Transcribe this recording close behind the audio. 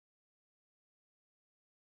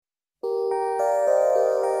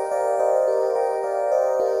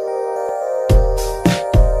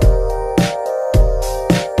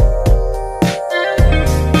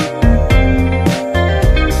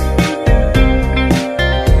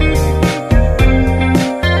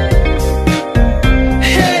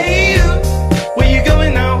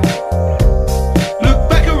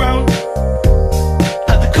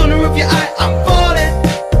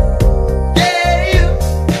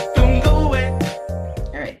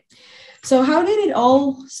So how did it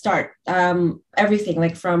all start? Everything,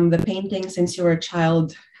 like from the painting since you were a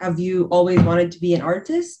child. Have you always wanted to be an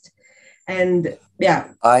artist? And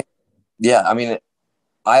yeah. I mean,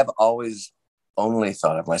 I've always only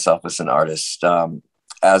thought of myself as an artist.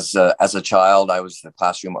 As a child, I was the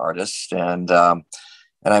classroom artist, and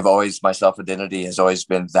I've always, my self identity has always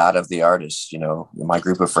been that of the artist. You know, in my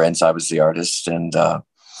group of friends, I was the artist, and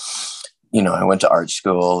you know, I went to art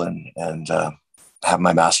school and have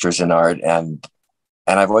my master's in art, and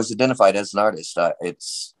I've always identified as an artist.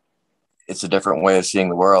 It's a different way of seeing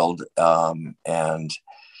the world, and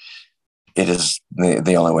it is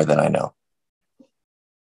the only way that I know.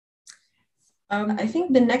 I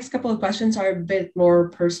think the next couple of questions are a bit more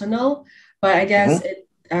personal, but I guess it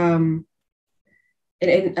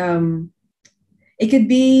could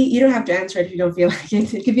be, you don't have to answer it if you don't feel like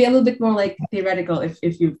it. It could be a little bit more like theoretical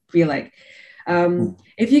if you feel like.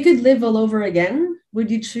 If you could live all over again, would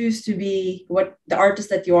you choose to be what the artist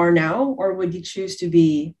that you are now, or would you choose to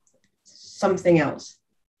be something else?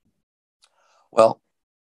 Well,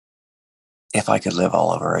 if I could live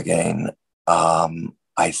all over again,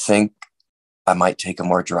 I think I might take a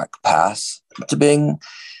more direct path to being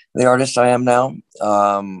the artist I am now.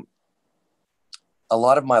 A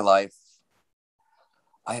lot of my life,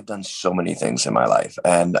 I have done so many things in my life,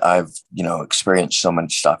 and I've, you know, experienced so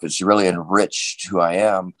much stuff. It's really enriched who I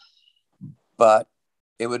am. But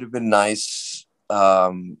it would have been nice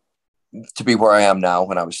to be where I am now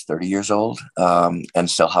when I was 30 years old, and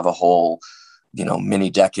still have a whole, you know,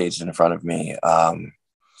 many decades in front of me.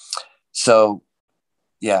 So,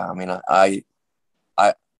 yeah, I mean, I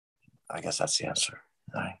guess that's the answer.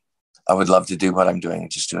 I would love to do what I'm doing,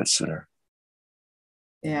 just do it sooner.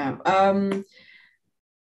 Yeah.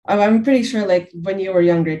 I'm pretty sure like when you were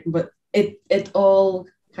younger, but it all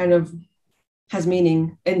kind of has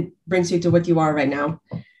meaning and brings you to what you are right now.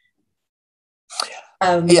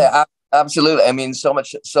 Yeah, absolutely. I mean, so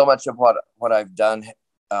much of what I've done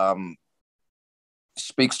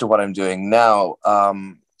speaks to what I'm doing now.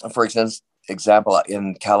 For example,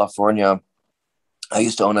 in California, I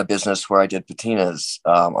used to own a business where I did patinas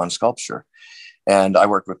on Sculptor, and I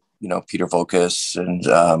worked with, you know, Peter Vokus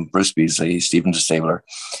and Bruce Beasley, Stephen DeStabler,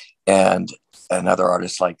 and other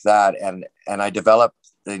artists like that, and I developed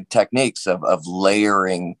the techniques of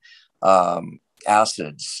layering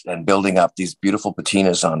acids and building up these beautiful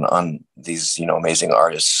patinas on these, you know, amazing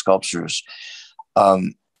artists' sculptures.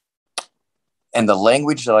 And the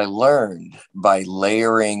language that I learned by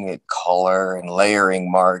layering color and layering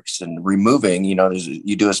marks and removing, you know,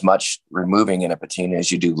 you do as much removing in a patina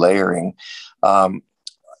as you do layering,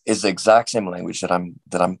 is the exact same language that I'm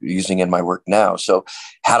using in my work now. So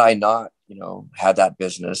had I not, you know, had that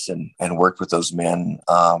business and worked with those men,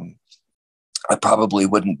 I probably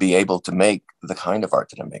wouldn't be able to make the kind of art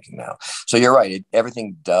that I'm making now. So you're right.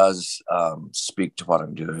 Everything does speak to what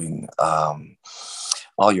I'm doing.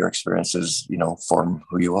 All your experiences, you know, form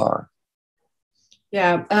who you are.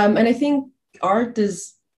 Yeah. And I think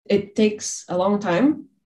it takes a long time.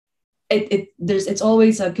 It's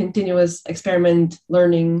always a continuous experiment,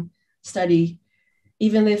 learning, study.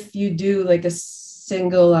 Even if you do like a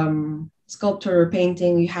single sculpture or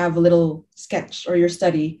painting, you have a little sketch or your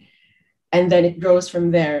study, and then it grows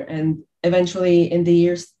from there. And eventually in the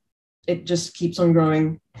years, it just keeps on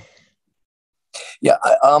growing. Yeah.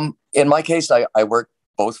 In my case, I work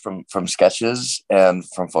both from sketches and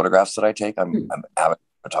from photographs that I take. I'm an avid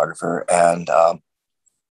photographer, and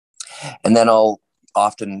then I'll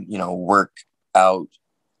often, you know, work out,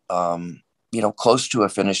 you know, close to a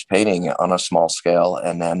finished painting on a small scale,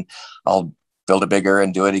 and then I'll build it bigger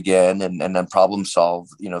and do it again, and then problem solve,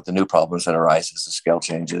 you know, the new problems that arise as the scale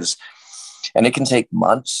changes. And it can take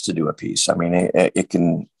months to do a piece. I mean, it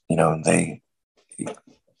can, you know,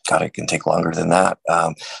 it can take longer than that.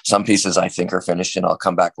 Some pieces I think are finished, and I'll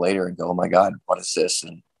come back later and go, "Oh my God, what is this?"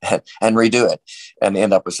 and redo it, and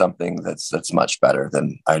end up with something that's much better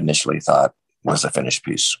than I initially thought was a finished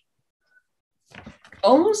piece.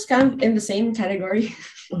 Almost kind of in the same category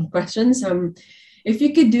of questions. If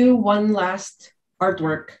you could do one last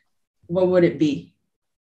artwork, what would it be?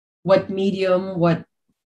 What medium? What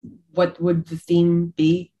would the theme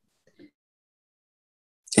be?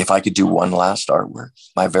 If I could do one last artwork,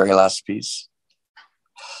 my very last piece.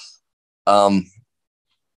 God,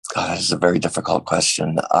 that is a very difficult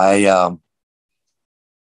question. I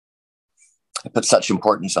put such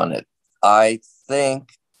importance on it. I think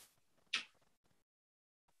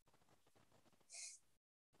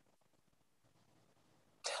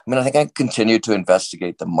I continue to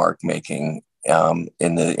investigate the mark making in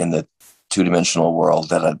the two-dimensional world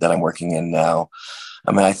that I'm working in now.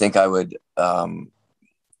 I mean, I think I would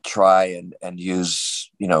try and use,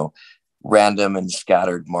 random and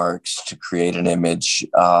scattered marks to create an image.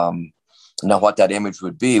 Now, what that image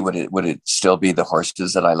would be, would it still be the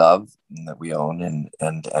horses that I love and that we own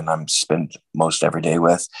and I'm spend most every day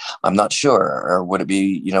with? I'm not sure. Or would it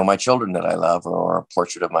be, my children that I love, or a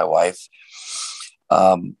portrait of my wife?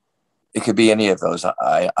 It could be any of those.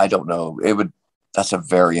 I don't know. That's a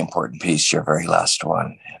very important piece, your very last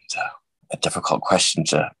one, and a difficult question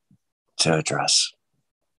to address.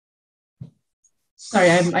 Sorry,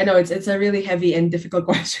 I know it's a really heavy and difficult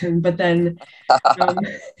question, but then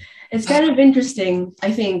it's kind of interesting.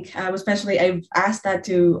 I think, especially I've asked that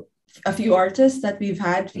to a few artists that we've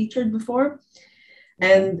had featured before,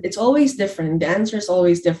 and it's always different. The answer is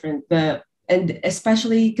always different. And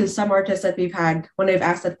especially because some artists that we've had, when I've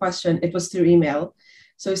asked that question, it was through email.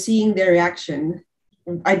 So seeing their reaction,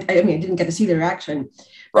 I mean, I didn't get to see their reaction,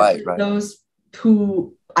 but Right. those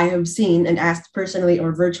who I have seen and asked personally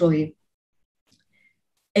or virtually,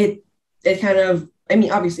 it kind of, I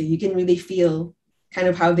mean, obviously you can really feel kind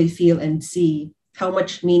of how they feel and see how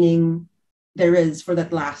much meaning there is for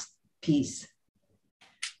that last piece.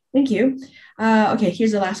 Thank you. Okay,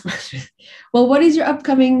 here's the last question. Well, what is your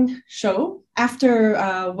upcoming show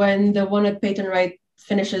after when the one at Peyton Wright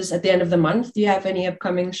finishes at the end of the month? Do you have any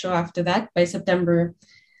upcoming show after that by September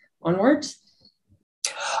onwards?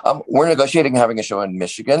 We're negotiating having a show in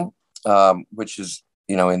Michigan, which is,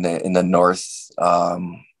 in the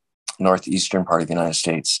northeastern part of the United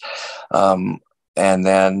States. And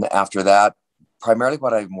then after that, primarily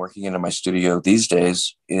what I'm working in my studio these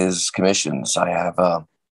days is commissions. I have a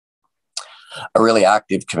really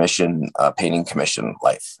active painting commission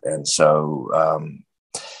life. And so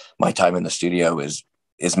my time in the studio is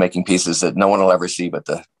making pieces that no one will ever see but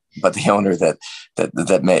the owner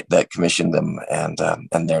that commissioned them, and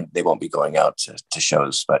they won't be going out to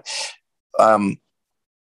shows. But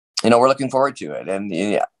we're looking forward to it. And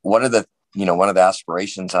one of the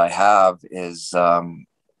aspirations I have is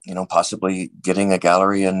possibly getting a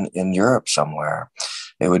gallery in Europe somewhere.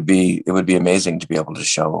 It would be amazing to be able to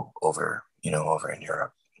show over in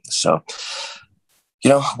Europe. So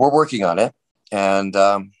we're working on it, and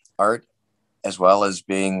art, as well as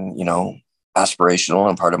being aspirational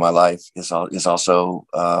and part of my life, is also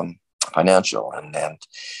financial,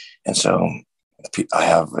 and so I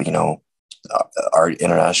have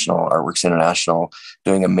Artworks International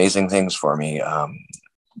doing amazing things for me,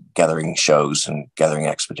 gathering shows and gathering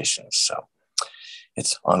expeditions. So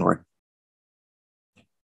it's onward.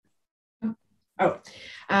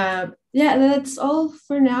 Yeah, that's all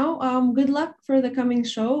for now. Good luck for the coming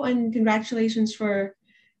show, and congratulations for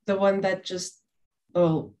the one that just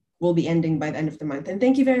will be ending by the end of the month. And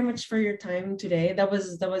thank you very much for your time today. That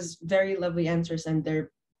was very lovely answers, and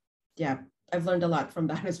I've learned a lot from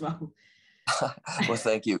that as well. Well,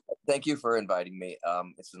 thank you for inviting me.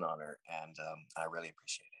 It's an honor, and I really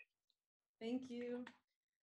appreciate it. Thank you.